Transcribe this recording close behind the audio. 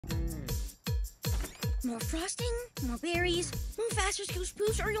More frosting, more berries. Move faster, Scooch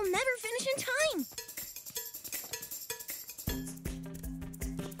Pooch, or you'll never finish in time.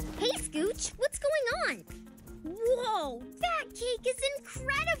 Hey, Scooch, what's going on? Whoa, that cake is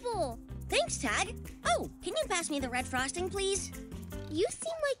incredible! Thanks, Tag. Oh, can you pass me the red frosting, please? You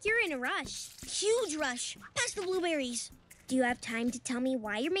seem like you're in a rush. Huge rush. Pass the blueberries. Do you have time to tell me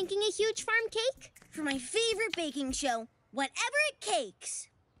why you're making a huge farm cake? For my favorite baking show, Whatever It Cakes.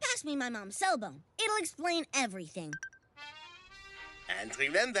 Pass me my mom's cell phone. It'll explain everything. And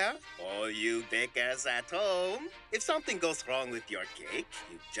remember, all you bakers at home, if something goes wrong with your cake,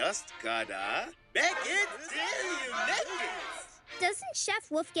 you just gotta bake it till you make it. Doesn't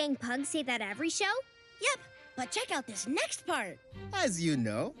Chef Wolfgang Pug say that every show? Yep, but check out this next part. As you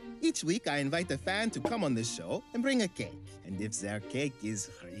know, each week I invite a fan to come on the show and bring a cake. And if their cake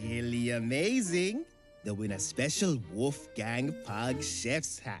is really amazing, they'll win a special Wolfgang Pug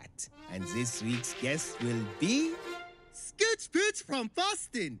chef's hat. And this week's guest will be Scooch Pooch from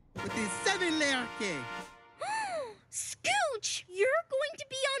Boston with his 7-layer cake. Scooch, you're going to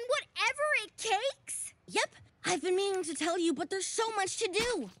be on Whatever It Cakes? Yep, I've been meaning to tell you, but there's so much to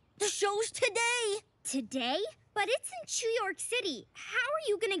do. The show's today. Today? But it's in New York City. How are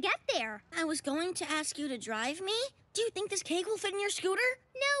you gonna get there? I was going to ask you to drive me. Do you think this cake will fit in your scooter?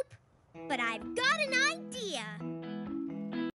 Nope. But I've got an idea.